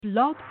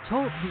Blog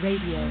Talk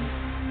Radio.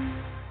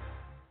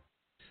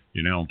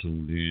 You're now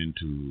tuned in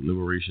to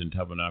Liberation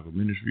Tabernacle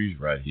Ministries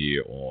right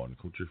here on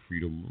Culture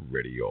Freedom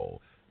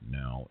Radio.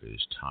 Now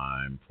it's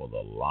time for the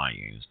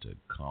lions to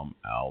come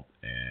out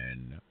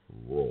and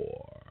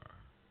roar.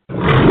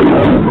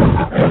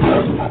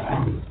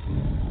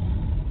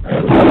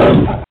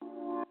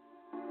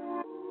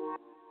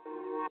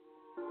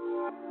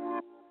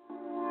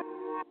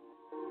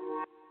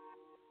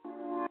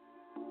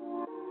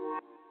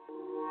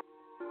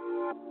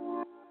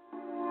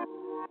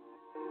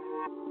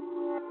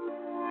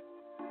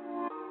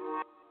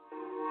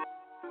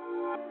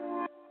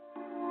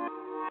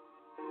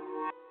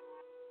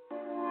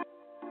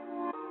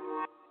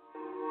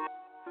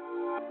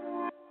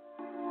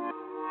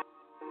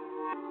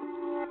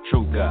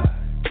 True God,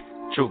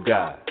 true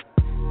God,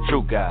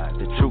 true God,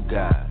 the true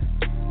God,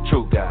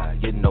 true God,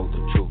 you know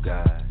the true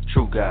God,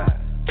 true God,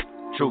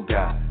 true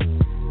God,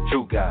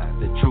 true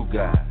God, the true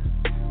God,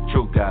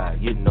 true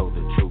God, you know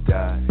the true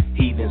God.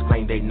 Heathens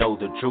claim they know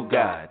the true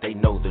God, they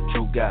know the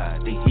true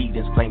God. The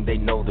heathens claim they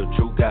know the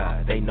true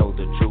God, they know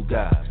the true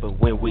God. But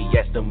when we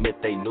asked them if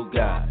they knew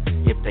God,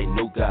 if they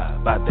knew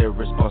God, by their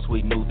response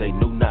we knew they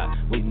knew not,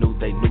 we knew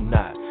they knew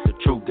not. The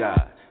true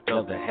God,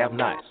 of the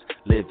have-nots,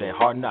 living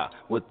hard not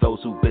with those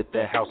who built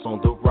their house on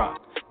the rock.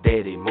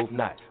 Daddy move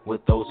not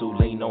with those who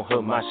lean on her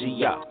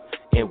Mashiach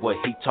and what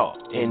he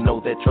taught, and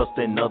know that trust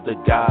in other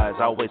guys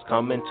always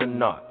coming to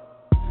naught.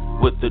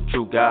 With the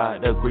true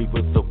God, agree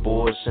with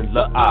abortion,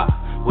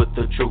 la'ah. With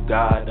the true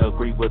God,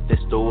 agree with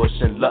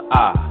extortion,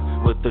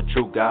 la'ah. With the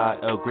true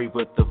God, agree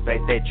with the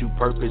fact that you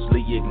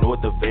purposely ignored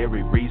the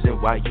very reason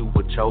why you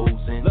were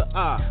chosen.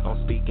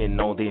 I'm speaking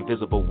on the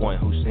invisible one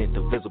who sent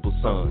the visible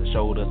son,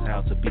 showed us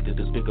how to beat the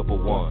despicable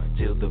one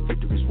till the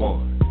victory's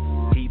won.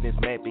 Heathens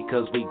mad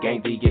because we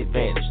gained the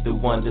advantage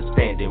through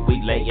understanding. We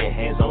laying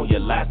hands on your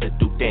life to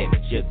do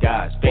damage. Your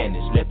God's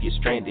vanished, left you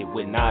stranded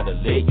with not a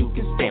leg you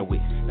can stand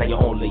with. Now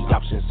your only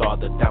options are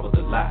the doubt,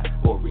 the lie,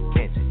 or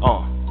recant it.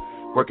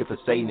 Working for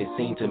Satan, it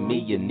seems to me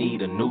you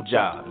need a new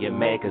job. You're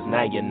mad cause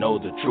now you know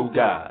the true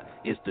God.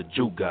 It's the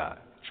Jew God.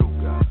 True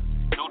God.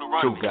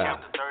 True God.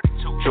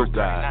 True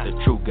God.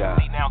 The true God.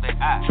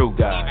 True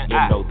God. You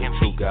know the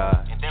true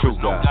God. True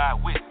God.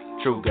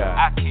 True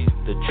God.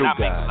 The true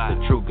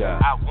God. The true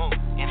God.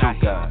 True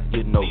God.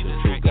 You know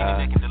the true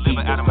God.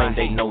 Heathens claim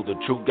they know the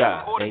true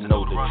God. They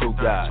know the true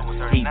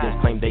God.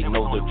 Heathens claim they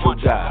know the true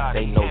God.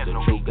 They know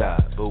the true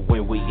God. But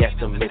when we asked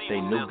them if they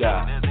knew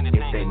God,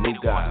 if they knew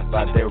God,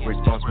 by their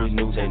response we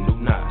knew they knew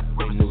not.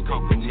 We knew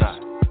they knew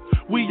not.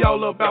 We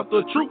all about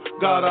the truth,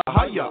 God a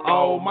higher,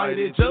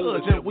 almighty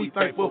judge, and we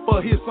thankful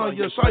for his son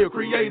Yeshua,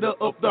 creator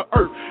of the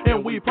earth,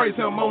 and we praise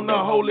him on the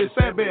holy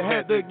Sabbath,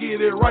 had to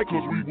get it right,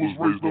 cause we was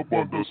raised up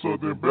under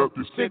Southern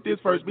Baptist, sent his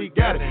first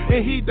begotten,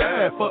 and he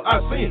died for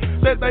our sin,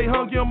 that they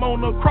hung him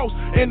on the cross,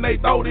 and they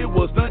thought it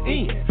was the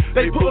end,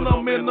 they put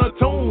him in the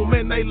tomb,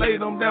 and they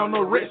laid him down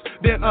to rest,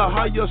 then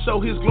Ahia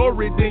showed his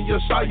glory, then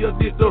Yeshua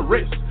did the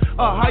rest,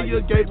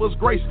 Ahia gave us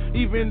grace,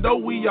 even though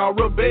we all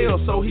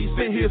rebel, so he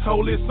sent his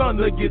holy son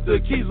to get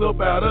the keys up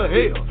out of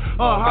hell.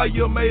 How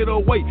you made a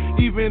way,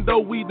 even though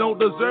we don't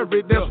deserve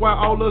it. That's why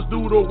all us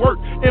do the work,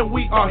 and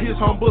we are his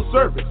humble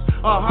servants.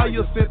 How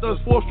you sent us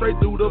forth straight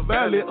through the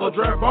valley of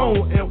dry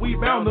bone, and we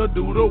bound to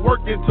do the work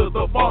until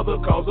the Father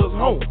calls us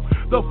home.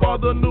 The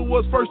Father knew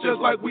us first,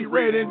 just like we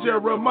read in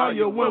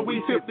Jeremiah when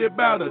we tempted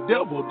by the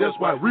devil. That's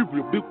why we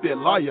rebuked that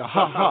liar.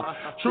 Ha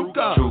ha. True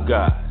God. True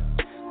God.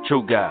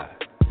 True God.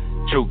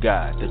 True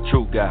God. The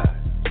true God.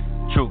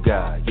 True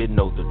God. You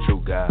know the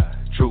true God.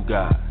 True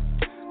God.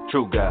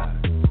 True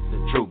God,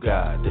 the true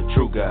God, the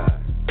true God,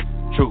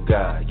 true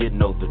God, you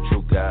know the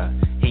true God.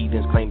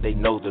 Heathens claim they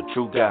know the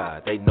true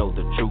God, they know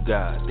the true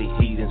God. The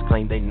heathens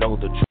claim they know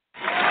the true.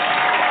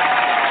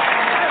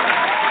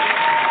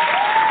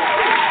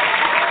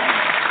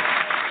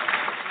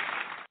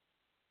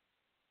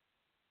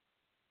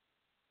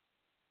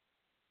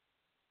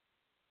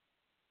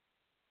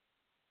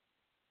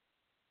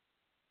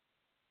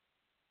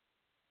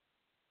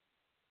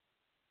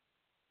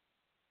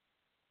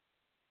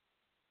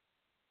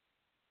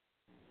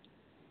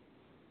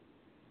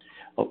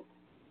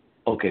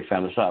 Okay,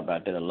 family, sorry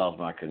about that. I lost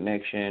my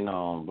connection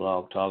on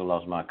Blog Talk.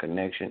 Lost my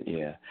connection.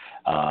 Yeah.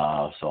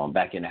 So I'm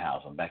back in the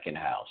house.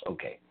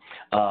 Okay.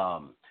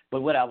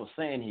 But what I was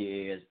saying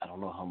here is, I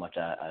don't know how much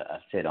I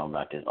said on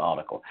about this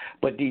article,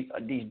 but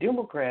these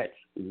Democrats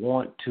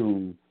want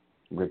to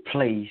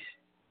replace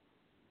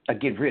or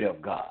get rid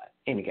of God.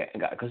 Any God,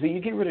 because if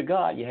you get rid of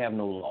God, you have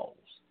no laws.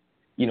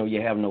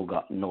 You have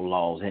no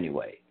laws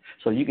anyway.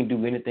 So you can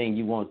do anything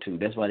you want to.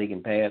 That's why they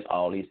can pass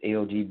all these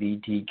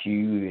LGBTQ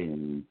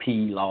and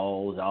P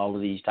laws, all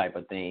of these type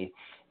of things.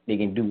 They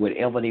can do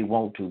whatever they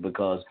want to,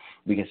 because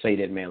we can say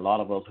that, man, a lot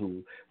of us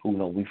who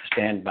we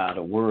stand by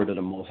the word of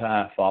the Most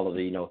High, follow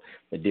the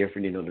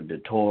different,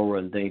 the Torah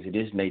and things of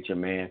this nature,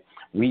 man.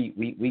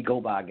 We go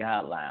by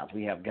guidelines.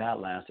 We have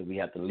guidelines that we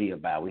have to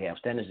live by. We have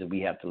standards that we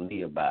have to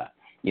live by.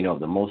 You know,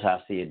 if the Most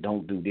High said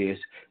don't do this,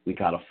 we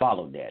try to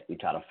follow that. We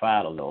try to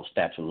follow those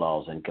statutes,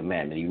 laws, and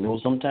commandments. You know,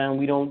 sometimes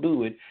we don't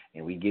do it,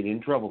 and we get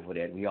in trouble for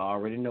that. We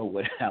already know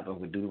what happened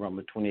with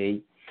Deuteronomy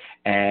 28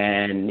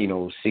 and,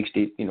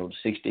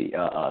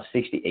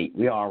 68.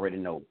 We already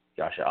know,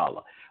 Yasha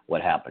Allah,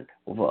 what happened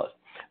with us.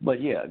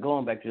 But, yeah,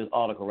 going back to this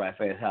article right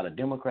fast, how the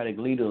Democratic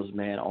leaders,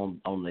 man, on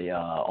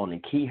the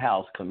Key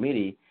House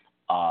Committee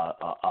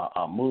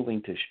are moving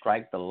to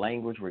strike the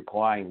language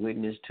requiring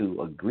witness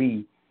to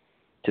agree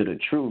to the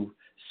truth,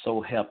 so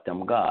help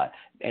them God.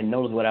 And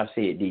notice what I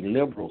said, the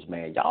liberals,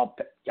 man, y'all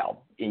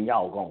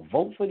gonna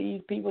vote for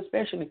these people,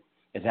 especially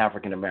as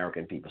African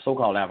American people,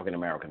 so-called African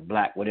American,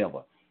 black,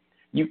 whatever.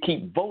 You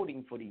keep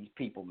voting for these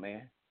people,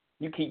 man.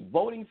 You keep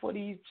voting for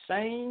these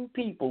same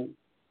people,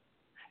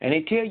 and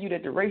they tell you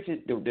that the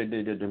racists, the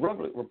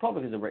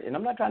Republicans are, and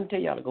I'm not trying to tell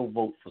y'all to go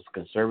vote for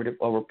conservative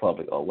or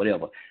Republican or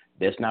whatever.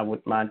 That's not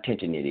what my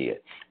intention it is.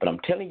 But I'm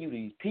telling you,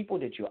 these people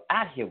that you're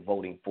out here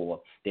voting for,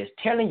 that's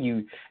telling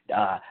you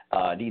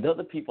these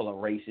other people are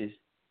racist.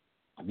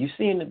 You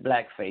seeing the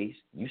black face.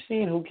 You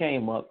seeing who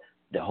came up,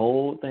 the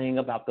whole thing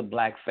about the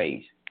black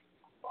face.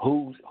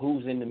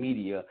 Who's in the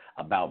media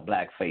about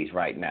blackface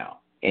right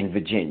now in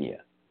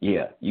Virginia?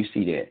 Yeah, you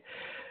see that.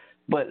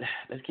 But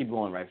let's keep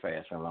going right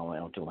fast. I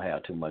don't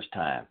have too much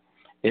time.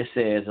 It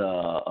says,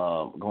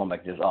 going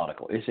back to this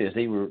article, it says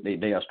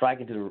they are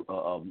striking to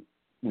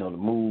the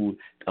mood,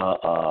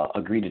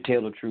 agree to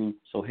tell the truth,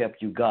 so help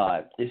you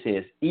God. It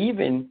says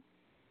even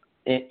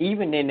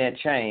in that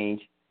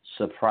change,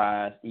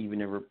 surprise even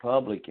the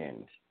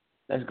Republicans.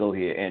 Let's go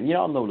here. And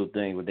y'all know the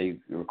thing what they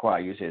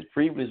require. It says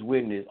previous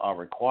witnesses are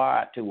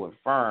required to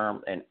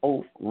affirm an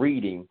oath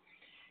reading.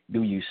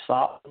 Do you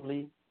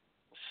solemnly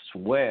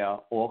swear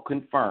or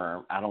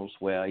confirm? I don't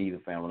swear either,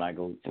 fam. When I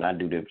do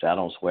this, I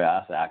don't swear.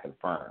 I say I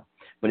confirm.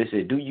 But it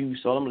says, do you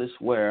solemnly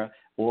swear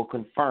or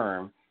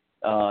confirm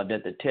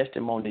that the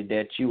testimony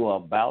that you are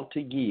about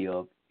to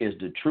give is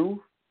the truth,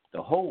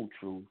 the whole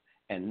truth,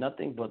 and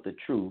nothing but the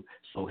truth,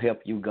 so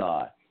help you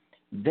God.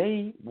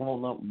 They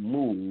want to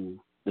move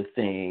the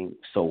thing,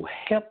 so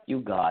help you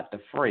God,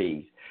 the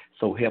phrase,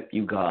 so help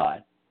you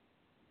God,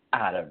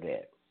 out of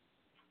that.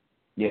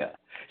 Yeah.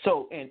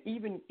 So, and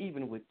even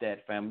with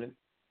that, family,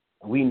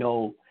 we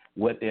know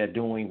what they're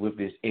doing with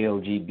this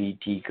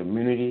LGBT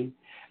community.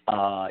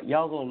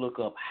 Y'all going to look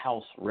up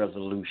House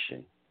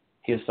Resolution.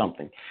 Here's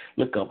something.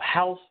 Look up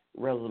House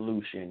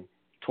Resolution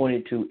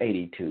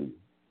 2282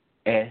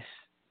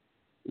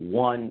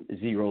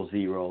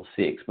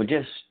 S1006. But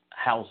just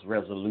House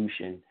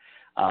Resolution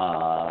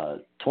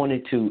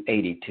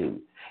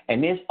 2282.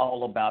 And it's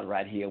all about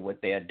right here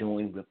what they're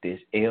doing with this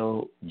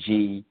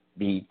LGBT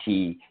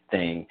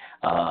thing.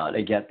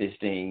 They got this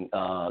thing.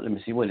 Let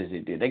me see, what is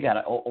it? They got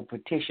a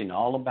petition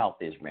all about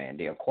this, man.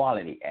 The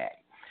Equality Act.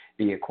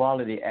 The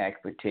Equality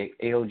Act protects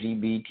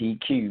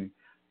LGBTQ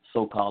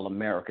so-called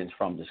Americans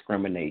from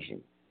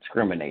discriminating.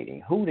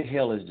 Who the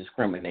hell is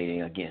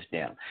discriminating against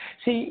them?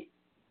 See,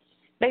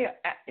 they are,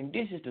 and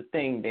this is the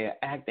thing, they're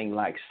acting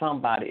like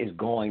somebody is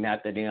going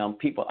after them.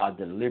 People are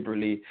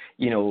deliberately,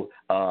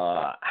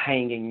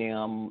 hanging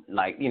them.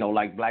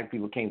 Like black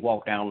people can't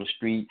walk down the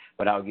street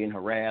without getting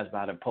harassed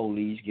by the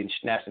police, getting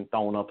snatched and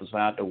thrown up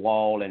inside the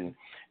wall. And,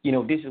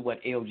 this is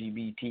what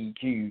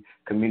LGBTQ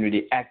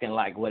community acting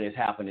like what is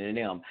happening to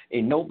them.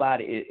 And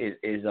nobody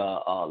is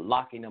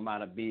locking them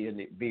out of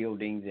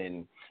buildings,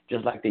 and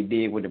just like they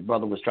did when the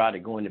brother was trying to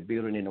go in the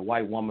building and the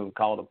white woman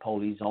called the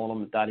police on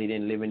him and thought he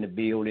didn't live in the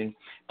building.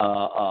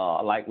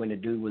 Like when the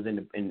dude was in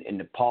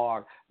the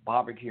park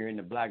barbecuing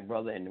the black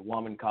brother, and the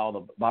woman called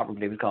the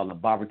barbecue. They was calling the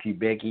barbecue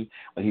Becky.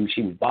 When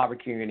she was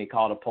barbecuing, they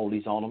called the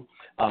police on him.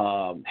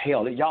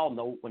 Hell, y'all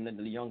know when the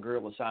young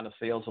girl was trying to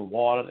sell some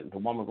water, the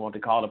woman wanted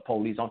to call the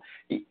police on.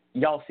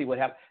 Y'all see what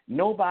happened.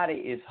 Nobody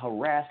is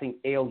harassing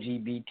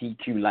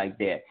LGBTQ like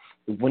that.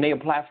 When they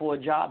apply for a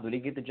job, do they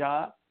get the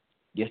job?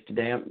 Yes,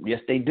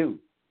 they do.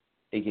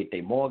 They get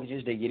their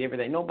mortgages. They get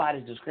everything.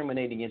 Nobody's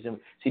discriminating against them.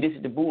 See, this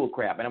is the bull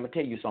crap, and I'm going to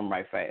tell you something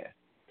right fast.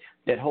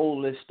 That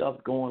whole list stuff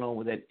going on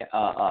with that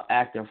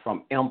actor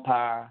from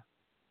Empire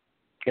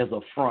is a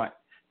front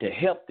to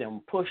help them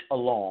push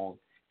along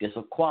this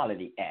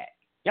Equality Act.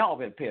 Y'all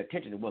better pay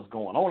attention to what's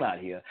going on out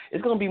here.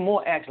 It's going to be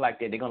more acts like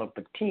that. They're going to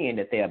pretend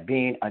that they are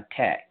being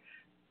attacked.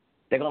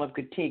 They're going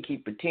to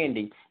keep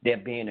pretending they're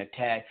being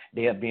attacked,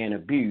 they're being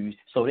abused,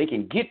 so they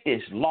can get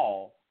this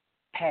law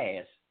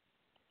passed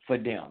for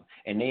them.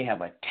 And they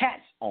have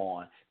attached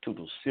on to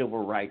the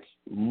civil rights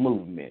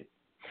movement.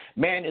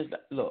 Man,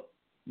 look,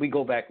 we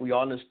go back, we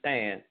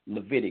understand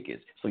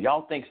Leviticus. So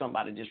y'all think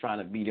somebody just trying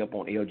to beat up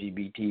on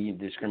LGBT and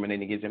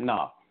discriminating against them?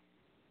 No.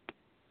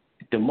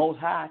 The Most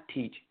High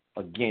teach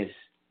against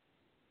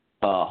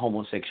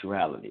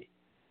homosexuality.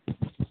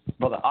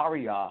 Brother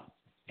Ariyah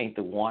ain't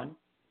the one.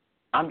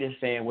 I'm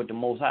just saying what the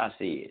Most High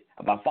said.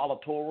 If I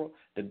follow Torah,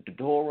 the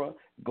Torah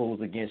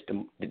goes against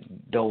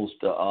those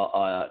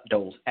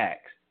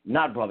acts.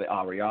 Not Brother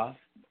Ariyah.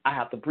 I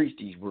have to preach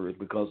these words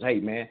because, hey,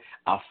 man,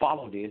 I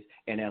follow this,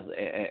 and as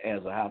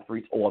a high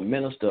priest or a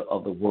minister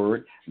of the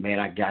word, man,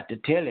 I got to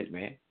tell it,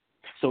 man.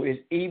 So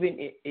it's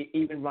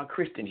even my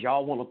Christians,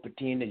 y'all want to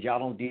pretend that y'all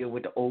don't deal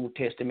with the Old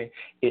Testament.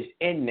 It's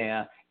in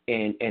there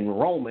in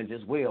Romans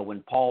as well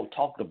when Paul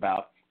talked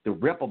about the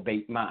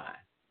reprobate mind,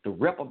 the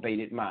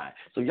reprobated mind.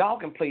 So y'all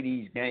can play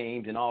these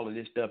games and all of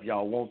this stuff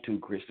y'all want to,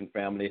 Christian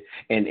family,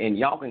 and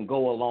y'all can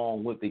go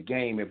along with the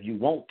game if you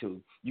want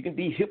to. You can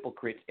be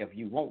hypocrites if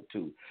you want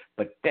to,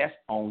 but that's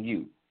on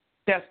you.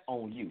 That's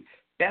on you.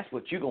 That's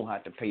what you're going to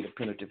have to pay the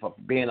penalty for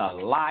being a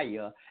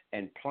liar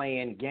and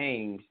playing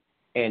games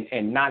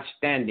and not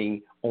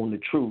standing on the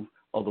truth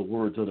of the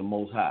words of the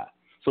Most High.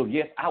 So,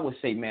 yes, I would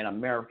say, man,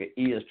 America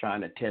is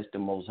trying to test the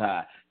Most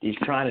High. He's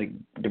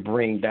trying to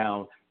bring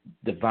down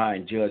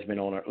divine judgment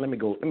on her. Let me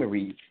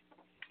read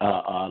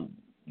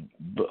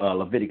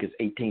Leviticus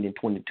 18 and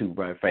 22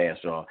 right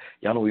fast. Y'all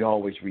know we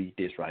always read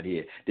this right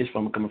here. This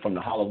coming from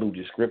the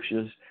Hallelujah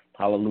Scriptures,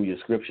 Hallelujah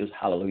Scriptures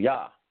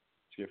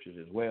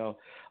as well.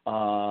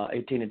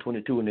 18 and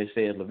 22, and it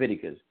says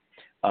Leviticus,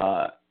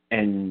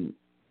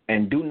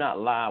 and do not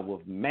lie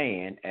with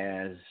man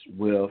as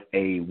with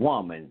a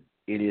woman.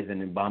 It is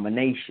an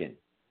abomination.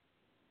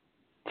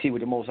 See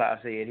what the Most High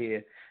said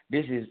here?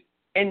 This is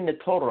in the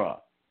Torah.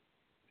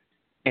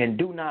 And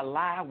do not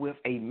lie with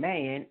a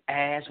man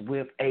as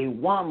with a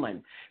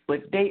woman.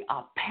 But they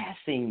are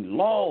passing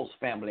laws,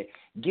 family,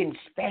 getting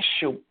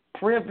special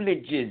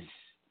privileges.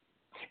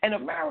 And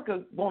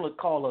America want to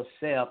call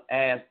herself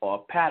as,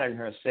 or pattern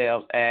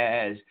herself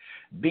as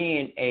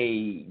being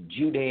a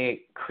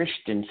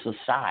Judeo-Christian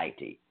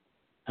society.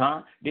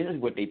 This is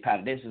what they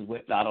pattern. This is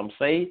what I don't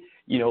say,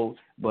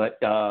 but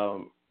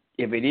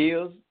if it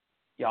is,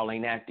 y'all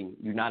ain't acting.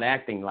 You're not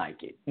acting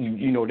like it.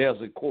 You know,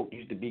 there's a quote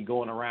used to be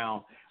going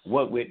around,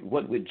 what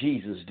would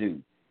Jesus do?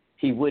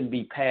 He wouldn't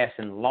be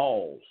passing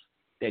laws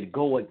that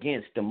go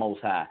against the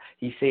Most High.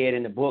 He said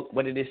in the book,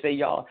 what did it say,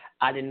 y'all?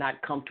 I did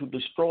not come to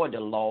destroy the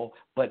law,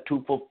 but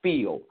to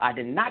fulfill. I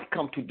did not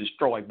come to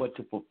destroy, but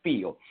to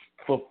fulfill.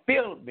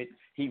 Fulfillment,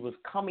 he was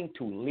coming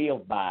to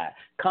live by,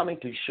 coming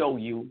to show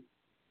you,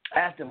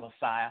 as the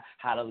Messiah,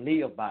 how to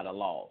live by the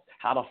laws,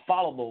 how to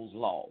follow those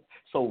laws.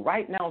 So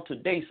right now,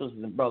 today, sisters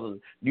and brothers,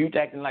 you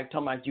acting like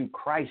talking about you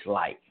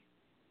Christ-like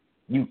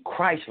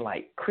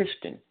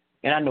Christian.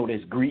 And I know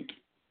that's Greek,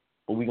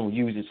 but we're going to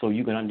use it so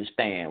you can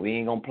understand. We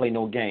ain't going to play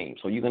no games,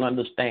 so you can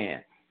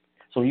understand.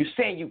 So you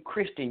saying you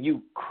Christian,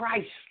 you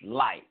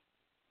Christ-like.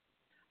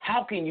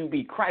 How can you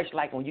be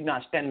Christ-like when you're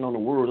not standing on the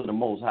word of the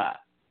Most High?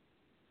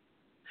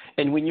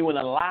 And when you're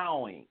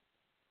allowing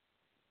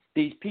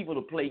these people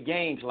to play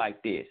games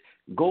like this,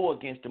 go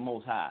against the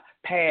Most High,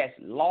 pass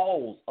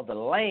laws of the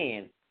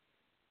land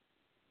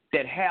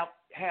that have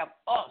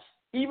us,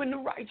 even the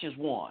righteous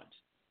ones,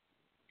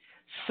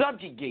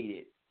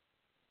 subjugated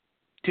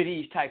to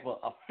these type of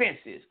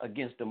offenses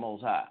against the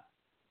Most High.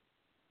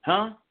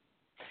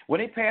 When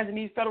they passing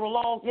these federal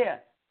laws, yeah,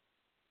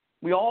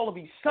 we all will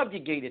be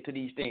subjugated to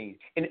these things,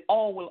 and it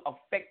all will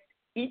affect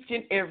each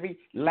and every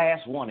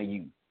last one of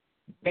you,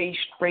 base,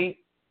 straight,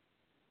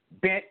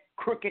 bent,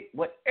 crooked,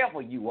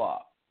 whatever you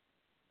are.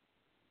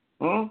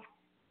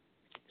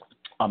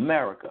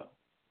 America,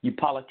 you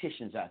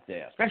politicians out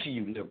there, especially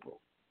you liberal,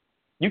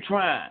 you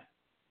trying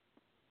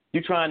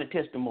to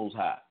test the Most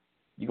High.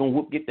 You're going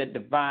to get that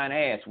divine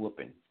ass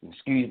whooping.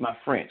 Excuse my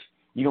French.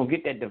 You're going to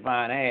get that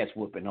divine ass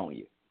whooping on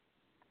you.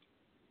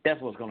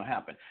 That's what's going to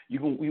happen.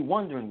 You're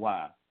wondering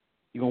why.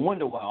 You're going to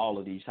wonder why all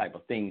of these type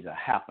of things are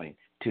happening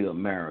to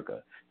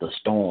America. The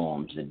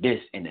storms, the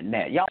this and the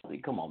that. Y'all,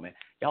 come on, man.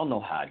 Y'all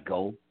know how it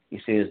go.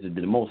 It says that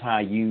the Most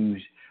High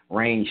used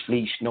rain,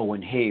 sleet, snow,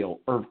 and hail,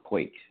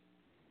 earthquakes,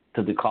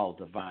 to cause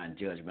divine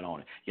judgment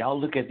on it. Y'all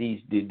look at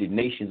the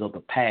nations of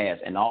the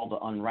past and all the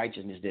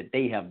unrighteousness that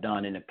they have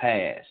done in the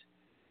past,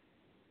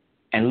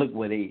 and look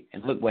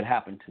what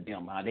happened to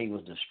them, how they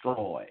was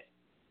destroyed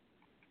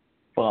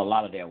for a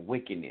lot of their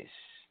wickedness,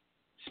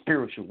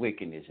 spiritual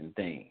wickedness and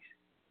things.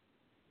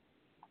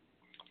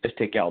 Let's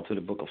take y'all to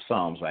the book of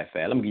Psalms right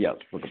fast. Let me give y'all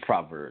the book of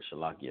Proverbs.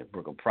 Shalakia,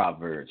 book of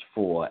Proverbs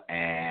 4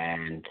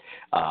 and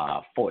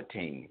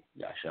 14,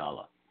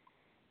 Yashala.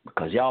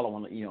 Because y'all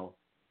want to,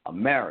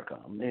 America.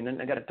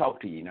 I got to talk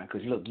to you now.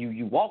 Because look,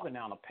 you walking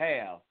down a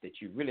path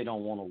that you really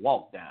don't want to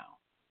walk down.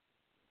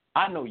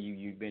 I know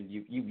you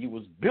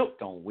was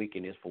built on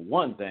wickedness for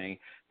one thing,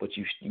 but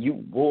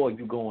you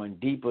going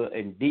deeper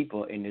and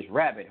deeper in this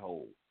rabbit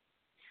hole.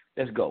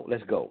 Let's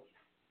go.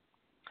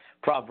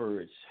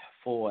 Proverbs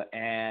 4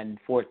 and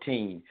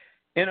 14.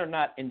 Enter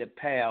not in the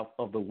path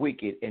of the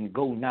wicked, and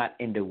go not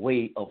in the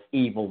way of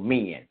evil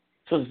men.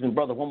 Sisters and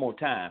brothers, one more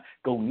time.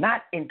 Go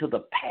not into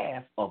the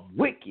path of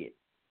wicked,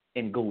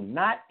 and go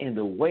not in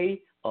the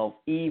way of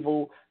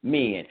evil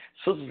men.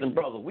 Sisters and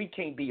brothers, we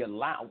can't be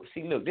allowed.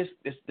 See, look, this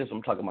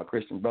I'm talking about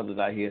Christian brothers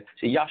out here.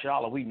 See,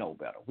 Yashala, we know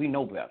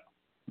better.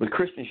 But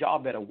Christians, y'all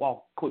better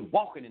quit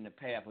walking in the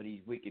path of these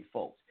wicked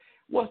folks.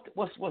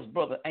 What's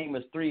Brother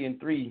Amos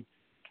 3:3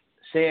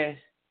 says?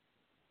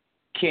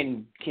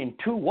 Can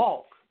two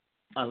walk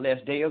unless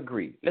they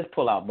agree? Let's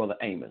pull out Brother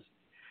Amos.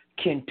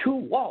 Can two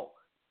walk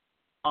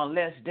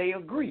unless they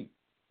agree?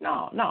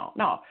 No.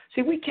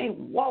 See, we can't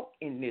walk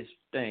in this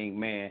thing,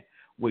 man,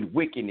 with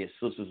wickedness,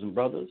 sisters and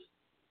brothers.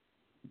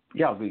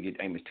 Y'all really get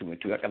Amos 2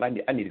 and 2.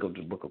 I need to go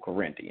to the book of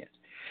Corinthians,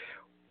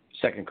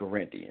 2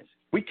 Corinthians.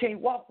 We can't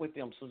walk with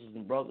them, sisters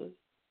and brothers.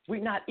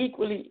 We're not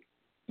equally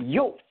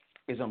yoked,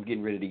 as I'm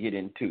getting ready to get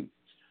into,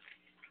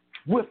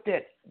 with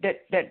that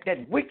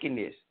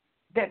wickedness,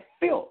 that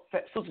filth,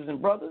 sisters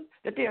and brothers,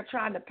 that they are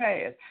trying to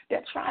pass.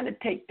 They're trying to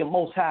take the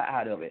Most High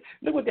out of it.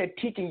 Look what they're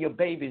teaching your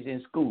babies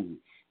in school.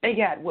 They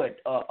got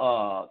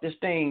this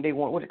thing they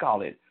want, what do you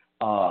call it?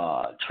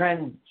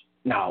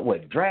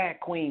 Drag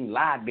queen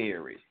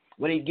libraries,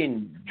 where they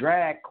getting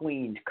drag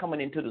queens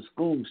coming into the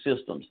school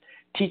systems,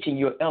 teaching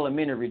your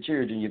elementary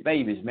children, your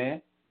babies,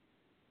 man.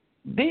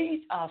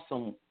 These are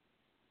some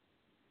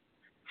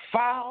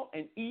foul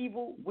and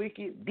evil,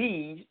 wicked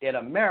deeds that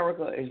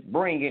America is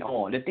bringing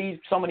on. That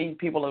some of these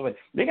people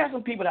they got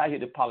some people out here,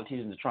 the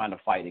politicians are trying to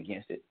fight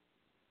against it.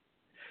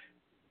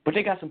 But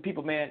they got some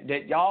people, man,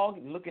 that y'all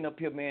looking up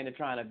here, man, they're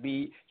trying to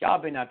be. Y'all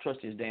better not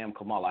trust this damn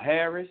Kamala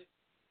Harris.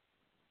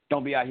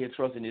 Don't be out here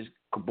trusting this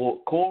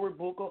Cory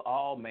Booker.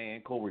 Oh,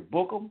 man, Cory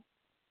Booker.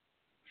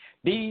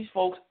 These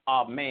folks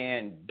are,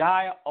 man,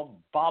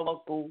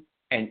 diabolical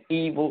and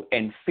evil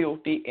and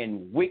filthy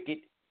and wicked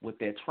what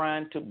they're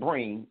trying to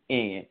bring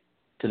in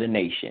to the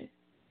nation.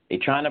 They're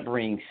trying to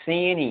bring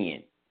sin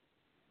in,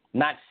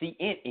 not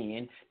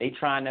CNN. They're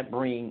trying to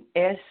bring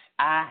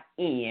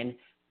SIN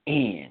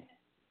in.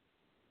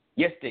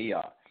 Yes, they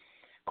are.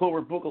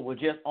 Cory Booker was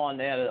just on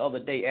there the other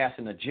day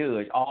asking a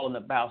judge all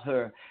about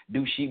her,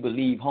 do she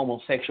believe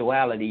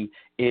homosexuality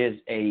is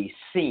a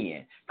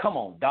sin? Come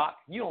on, Doc.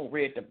 You don't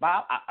read the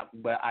Bible.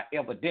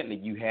 Evidently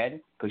you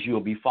hadn't, because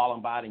you'll be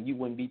following by it and you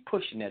wouldn't be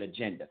pushing that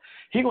agenda.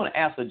 He's going to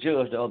ask a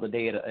judge the other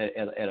day at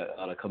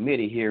a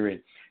committee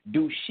hearing,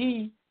 do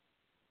she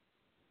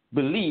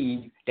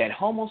believe that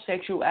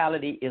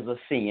homosexuality is a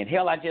sin?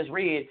 Hell, I just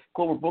read,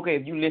 Cory Booker,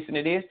 if you listen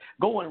to this,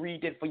 go and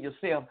read it for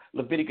yourself,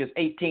 Leviticus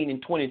 18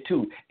 and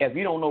 22. If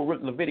you don't know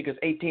Leviticus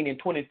 18 and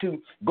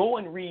 22, go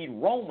and read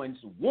Romans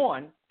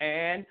 1,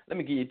 and let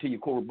me give it to you,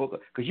 Cory Booker,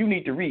 because you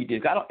need to read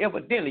this.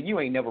 Evidently,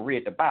 you ain't never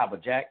read the Bible,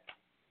 Jack.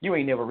 You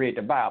ain't never read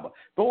the Bible.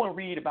 Go and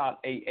read about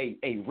a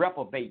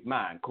reprobate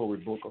mind, Cory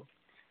Booker.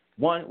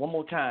 One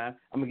more time,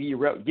 I'm going to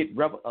give you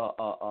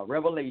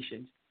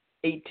Revelations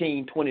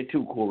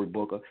 18:22, Cory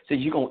Booker, says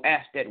you're going to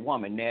ask that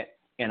woman that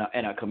in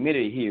a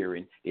committee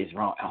hearing, is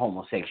wrong,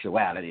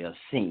 homosexuality a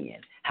sin?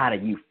 How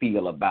do you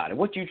feel about it?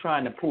 What you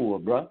trying to pull,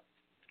 bro?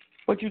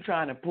 What you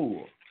trying to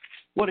pull?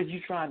 What are you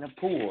trying to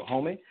pull,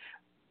 homie?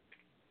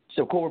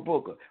 So, Cory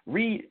Booker,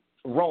 read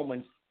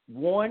Romans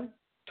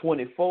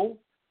 1:24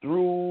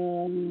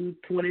 through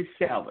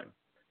 27.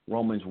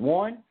 Romans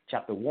 1,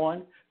 chapter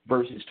 1,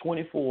 verses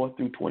 24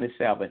 through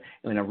 27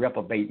 in a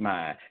reprobate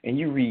mind. And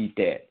you read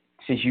that.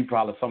 Since you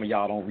probably, some of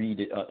y'all don't read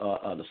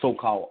the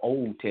so-called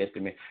Old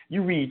Testament,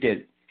 you read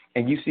that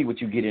and you see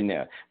what you get in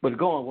there. But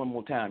go on one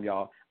more time,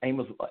 y'all.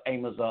 Amos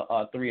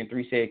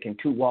 3:3 said, can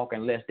two walk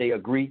unless they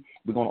agree?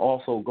 We're going to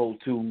also go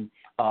to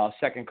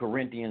 2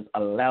 Corinthians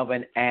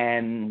 11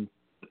 and,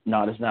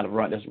 no, that's not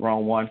right. That's the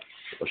wrong one.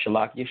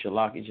 Shalakia.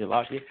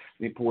 Let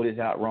me pull this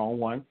out, wrong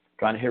one.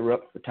 Trying to hurry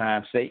up for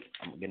time's sake.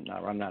 I'm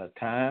running out of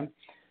time.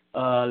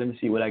 Let me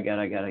see what I got.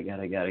 I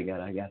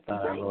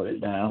wrote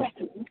it down.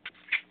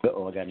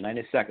 I got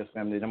 90 seconds,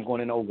 family. I'm going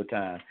into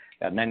overtime.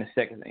 Got 90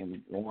 seconds and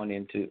going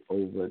into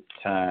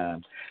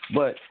overtime.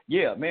 But,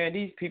 yeah, man,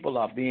 these people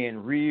are being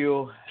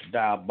real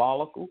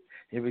diabolical.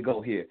 Here we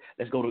go here.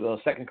 Let's go to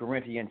 2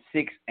 Corinthians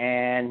 6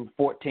 and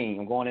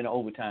 14. I'm going into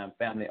overtime,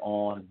 family,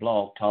 on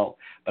Blog Talk.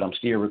 But I'm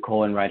still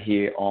recording right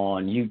here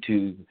on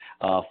YouTube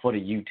for the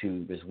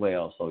YouTube as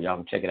well. So y'all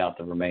can check it out,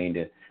 the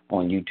remainder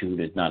on YouTube.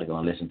 It's not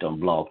going to listen to on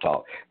Blog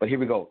Talk. But here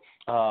we go.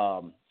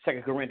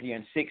 2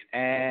 Corinthians 6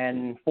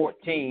 and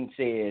 14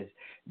 says,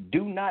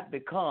 do not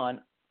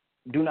become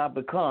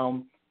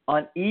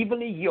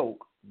unevenly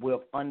yoked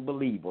with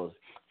unbelievers.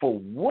 For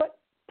what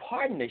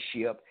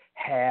partnership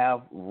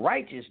have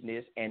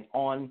righteousness and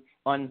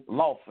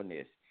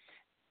unlawfulness?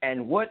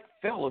 And what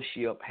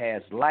fellowship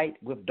has light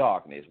with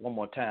darkness? One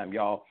more time,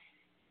 y'all.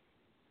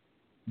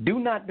 Do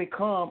not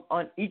become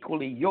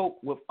unequally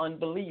yoked with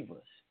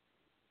unbelievers.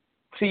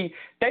 See,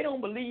 they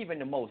don't believe in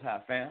the Most High,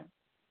 fam.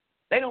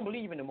 They don't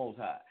believe in the Most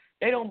High.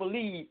 They don't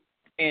believe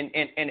in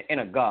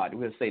a God.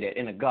 We'll say that,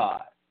 in a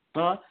God.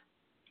 Huh?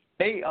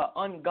 They are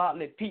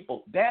ungodly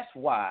people. That's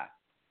why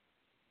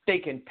they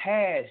can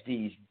pass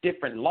these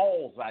different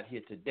laws out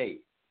here today.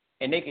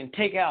 And they can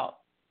take out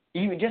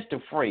even just the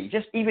phrase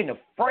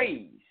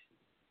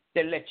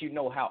that lets you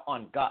know how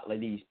ungodly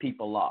these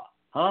people are.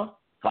 Huh?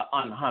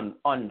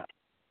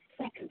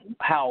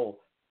 How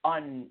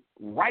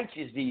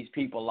unrighteous these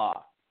people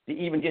are. They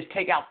even just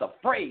take out the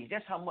phrase.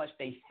 That's how much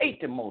they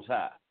hate the Most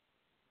High.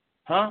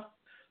 Huh?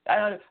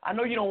 I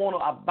know you don't want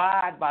to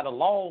abide by the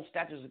laws,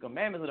 statutes, and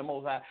commandments of the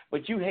Most High,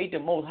 but you hate the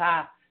Most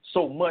High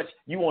so much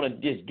you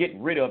want to just get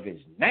rid of his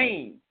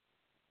name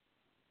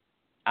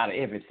out of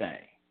everything.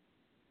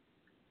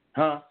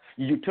 Huh?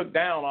 You took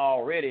down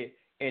already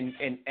in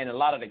a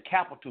lot of the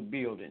Capitol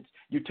buildings.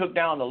 You took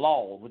down the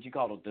laws, what you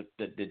call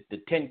the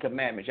 10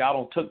 Commandments. Y'all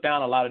don't took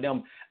down a lot of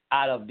them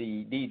out of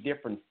these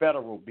different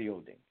federal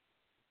buildings.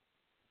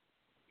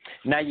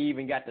 Now you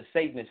even got the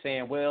Satanists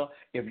saying, well,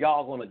 if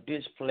y'all going to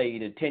display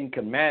the 10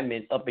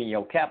 Commandments up in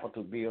your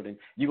Capitol building,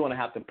 you're going to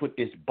have to put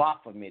this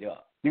Baphomet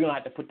up. You're going to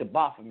have to put the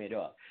Baphomet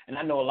up. And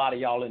I know a lot of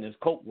y'all in this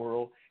cult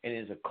world, and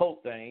it's a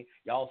cult thing,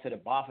 y'all say the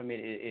Baphomet,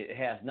 it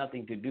has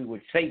nothing to do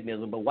with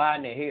Satanism. But why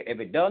in the hell, if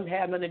it doesn't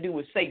have nothing to do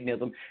with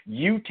Satanism,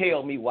 you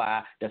tell me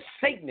why the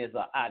Satanists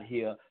are out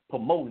here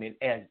promoting it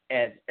as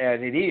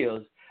it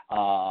is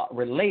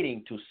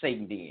relating to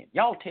Satan then.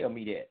 Y'all tell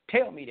me that.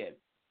 Tell me that.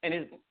 And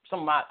it's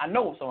I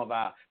know some of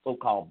our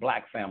so-called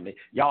black family,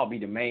 y'all be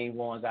the main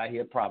ones out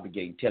here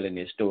propagating, telling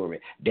this story,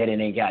 that it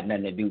ain't got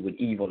nothing to do with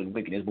evil and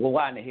wickedness. Well,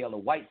 why in the hell are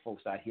white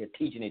folks out here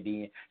teaching it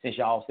then, since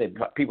y'all said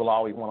people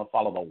always want to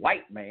follow the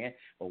white man?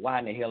 But why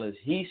in the hell is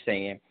he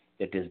saying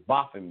that this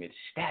Baphomet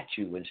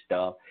statue and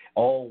stuff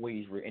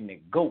always in the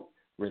GOAT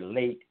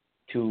relate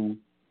to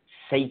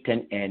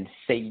Satan and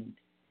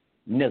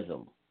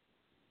Satanism?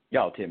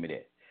 Y'all tell me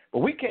that. But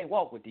we can't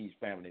walk with these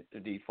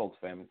folks'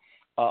 family.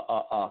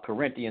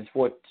 Corinthians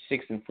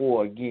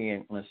 6:4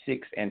 again,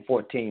 6 and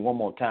 14, one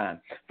more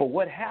time. For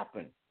what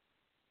happened?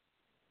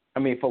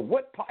 For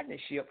what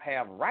partnership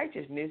have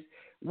righteousness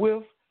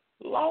with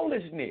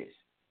lawlessness?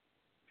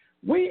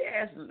 We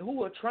as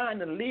who are trying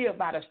to live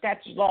by the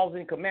statutes, laws,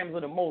 and commandments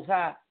of the Most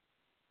High,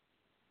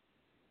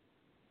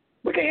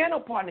 we can't have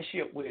no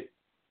partnership with,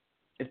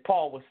 as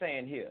Paul was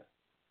saying here,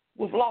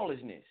 with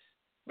lawlessness,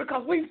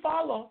 because we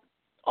follow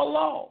a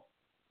law.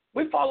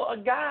 We follow a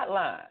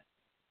guideline.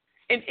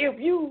 And if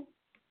you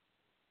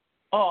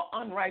are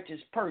an unrighteous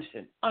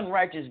person,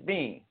 unrighteous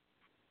being,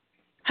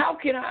 how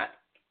can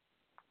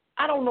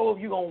I don't know if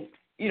you're going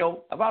to,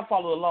 if I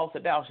follow the law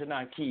that thou shalt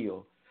not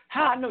kill,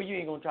 how I know you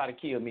ain't going to try to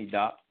kill me,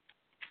 Doc?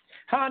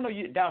 How I know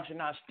thou shalt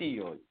not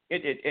steal?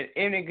 At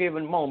any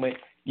given moment,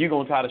 you're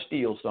going to try to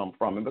steal something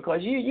from me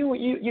because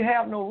you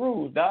have no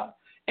rules, Doc.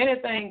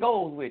 Anything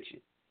goes with you.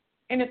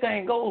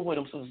 Anything goes with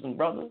them, sisters and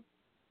brothers.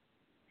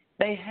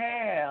 They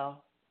have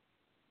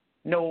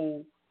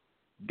no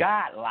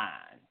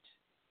guidelines.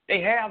 They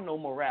have no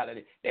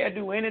morality. They'll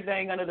do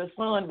anything under the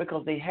sun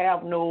because they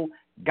have no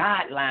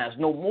guidelines,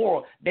 no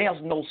moral. There's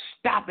no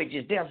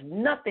stoppages. There's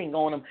nothing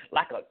on them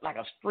like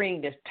a string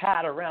that's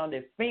tied around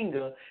their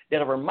finger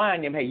that'll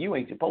remind them, hey, you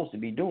ain't supposed to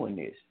be doing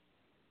this.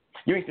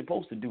 You ain't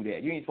supposed to do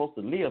that. You ain't supposed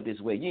to live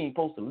this way. You ain't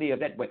supposed to live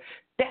that way.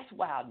 That's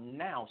why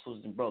now,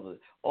 sisters and brothers,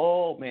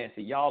 oh, man,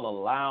 see, y'all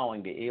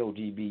allowing the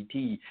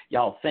LGBT,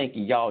 y'all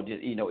thinking y'all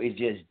just, it's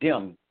just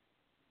them.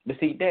 But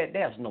see,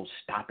 there's no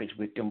stoppage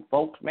with them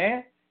folks,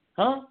 man.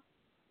 Huh?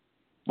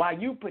 While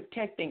you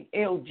protecting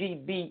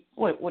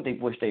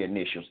what's their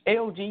initials?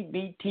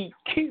 LGBTQ,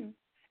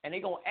 and they're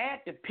going to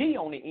add the P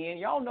on the end.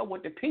 Y'all know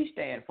what the P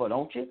stand for,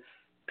 don't you?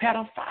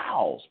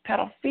 Pedophiles,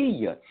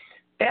 pedophilia.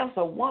 There's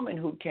a woman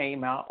who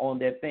came out on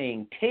that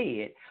thing,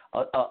 TED,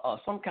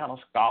 some kind of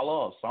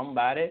scholar or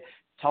somebody,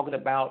 talking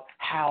about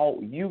how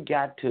you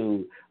got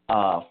to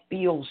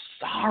feel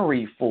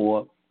sorry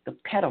for the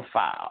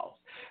pedophiles.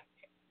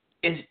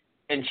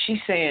 And she's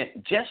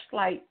saying just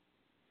like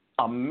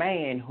a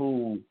man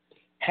who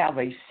have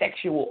a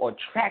sexual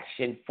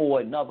attraction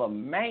for another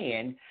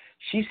man,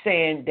 she's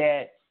saying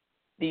that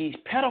these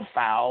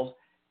pedophiles,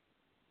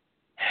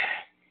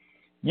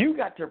 you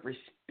got to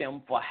respect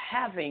them for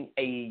having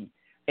a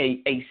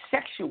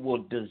sexual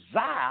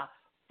desire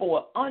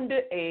for an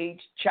underage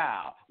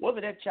child,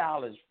 whether that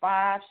child is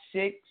 5,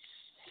 6,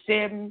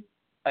 7,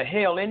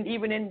 hell, and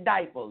even in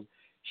diapers.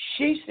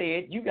 She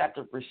said you got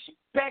to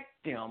respect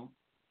them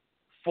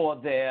for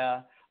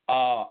their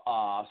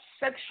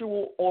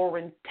sexual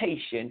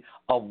orientation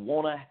of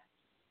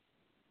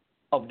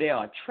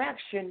their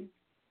attraction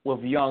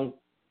with young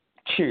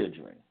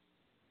children.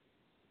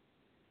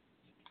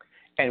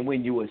 And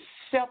when you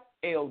accept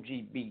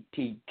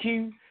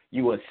LGBTQ,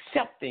 you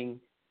accepting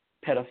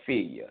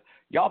pedophilia.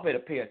 Y'all better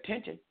pay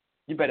attention.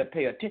 You better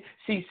pay attention.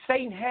 See,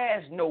 Satan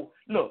has no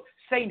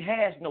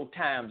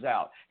times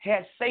out.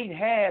 Satan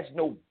has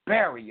no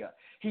barrier.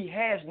 He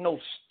has no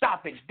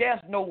stoppage.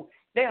 There's no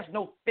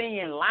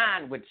thin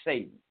line with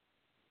Satan.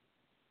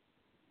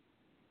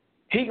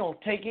 He gonna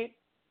take it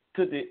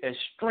to the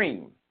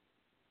extreme.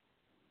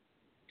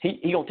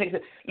 He gonna take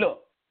it.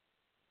 Look,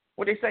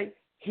 what they say.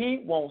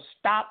 He won't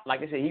stop. Like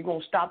I said, he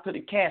gonna stop till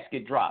the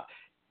casket drop.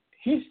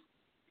 You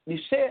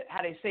said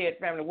how they say it,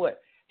 family.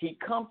 What? He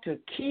come to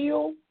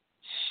kill,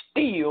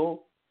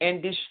 steal,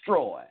 and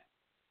destroy.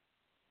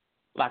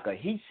 Like a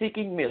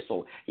heat-seeking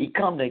missile. He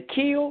come to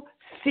kill,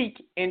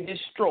 seek, and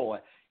destroy.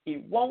 He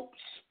won't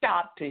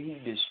stop till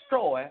he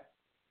destroy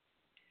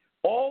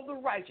all the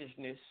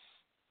righteousness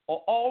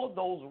or all of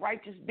those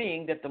righteous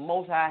beings that the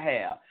Most High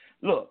have.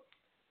 Look,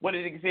 what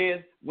it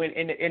says when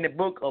in the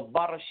book of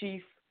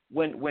Barashif,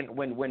 when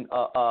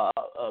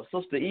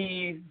Sister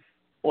Eve,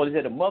 or is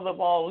it the mother of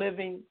all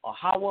living, or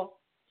Hawa,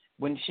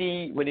 when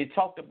they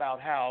talked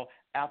about how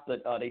after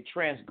they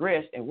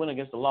transgressed and went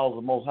against the laws of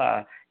the Most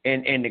High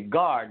in the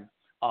garden,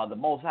 the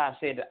Most High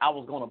said that I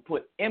was going to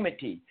put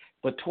enmity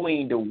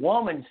between the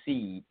woman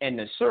seed and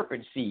the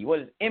serpent seed.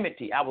 What is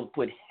enmity? I will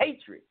put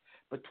hatred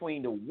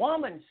between the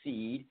woman's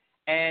seed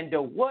and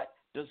the what?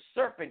 The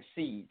serpent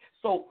seed.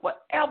 So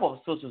forever,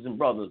 sisters and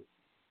brothers,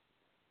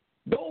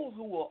 those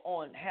who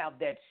have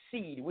that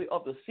seed, we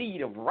of the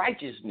seed of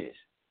righteousness,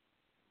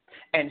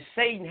 and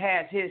Satan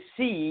has his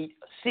seed,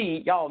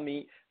 y'all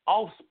mean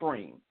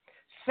offspring.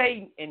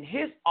 Satan and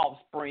his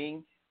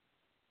offspring,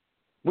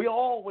 we're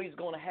always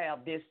going to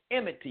have this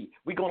enmity.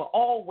 We're going to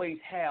always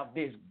have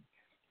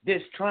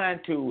this trying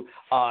to,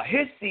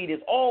 his seed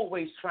is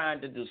always trying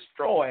to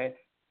destroy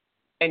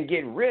and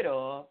get rid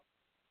of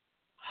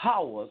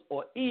Hawa's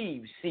or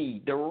Eve's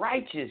seed, the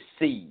righteous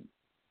seed.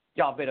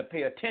 Y'all better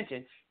pay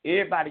attention.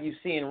 Everybody you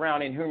seeing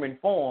around in human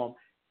form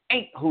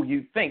ain't who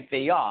you think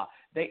they are.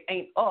 They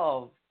ain't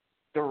of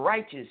the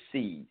righteous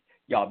seed.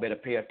 Y'all better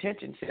pay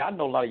attention. See, I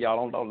know a lot of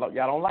y'all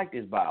don't like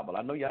this Bible.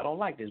 I know y'all don't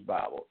like this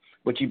Bible,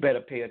 but you better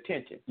pay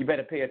attention. You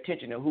better pay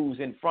attention to who's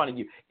in front of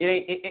you. It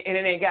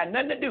ain't got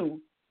nothing to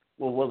do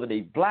with whether they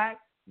black,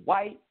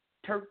 white,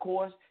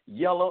 turquoise,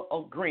 yellow,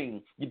 or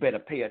green. You better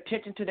pay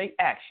attention to their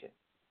action.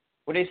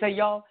 What they say,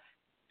 y'all?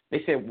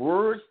 They said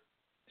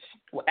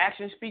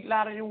actions speak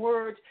louder than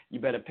words. You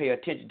better pay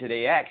attention to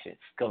their action,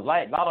 because a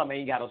lot of them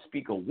ain't got to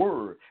speak a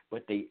word,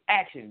 but their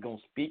action is going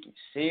to speak it.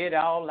 Say it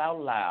all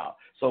out loud.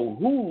 So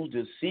who's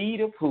the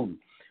seed of who?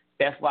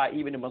 That's why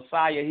even the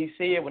Messiah, he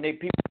said when they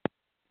people.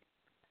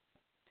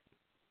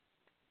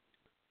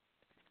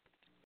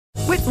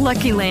 With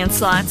Lucky Land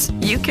Slots,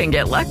 you can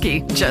get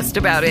lucky just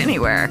about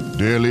anywhere.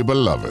 Dearly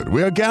beloved,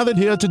 we are gathered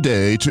here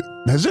today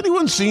to... Has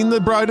anyone seen the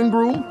bride and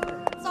groom?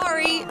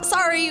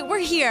 Sorry, we're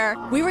here.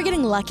 We were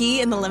getting lucky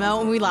in the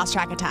limo and we lost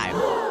track of time.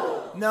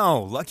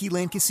 No, Lucky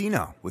Land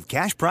Casino, with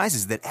cash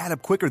prizes that add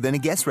up quicker than a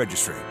guest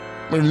registry.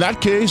 In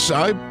that case,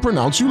 I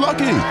pronounce you lucky.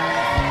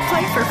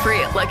 Play for free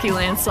at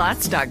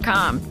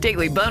LuckyLandSlots.com.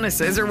 Daily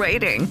bonuses are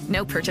waiting.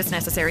 No purchase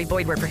necessary.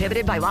 Void where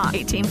prohibited by law.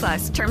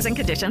 18+. Terms and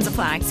conditions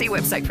apply. See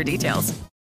website for details.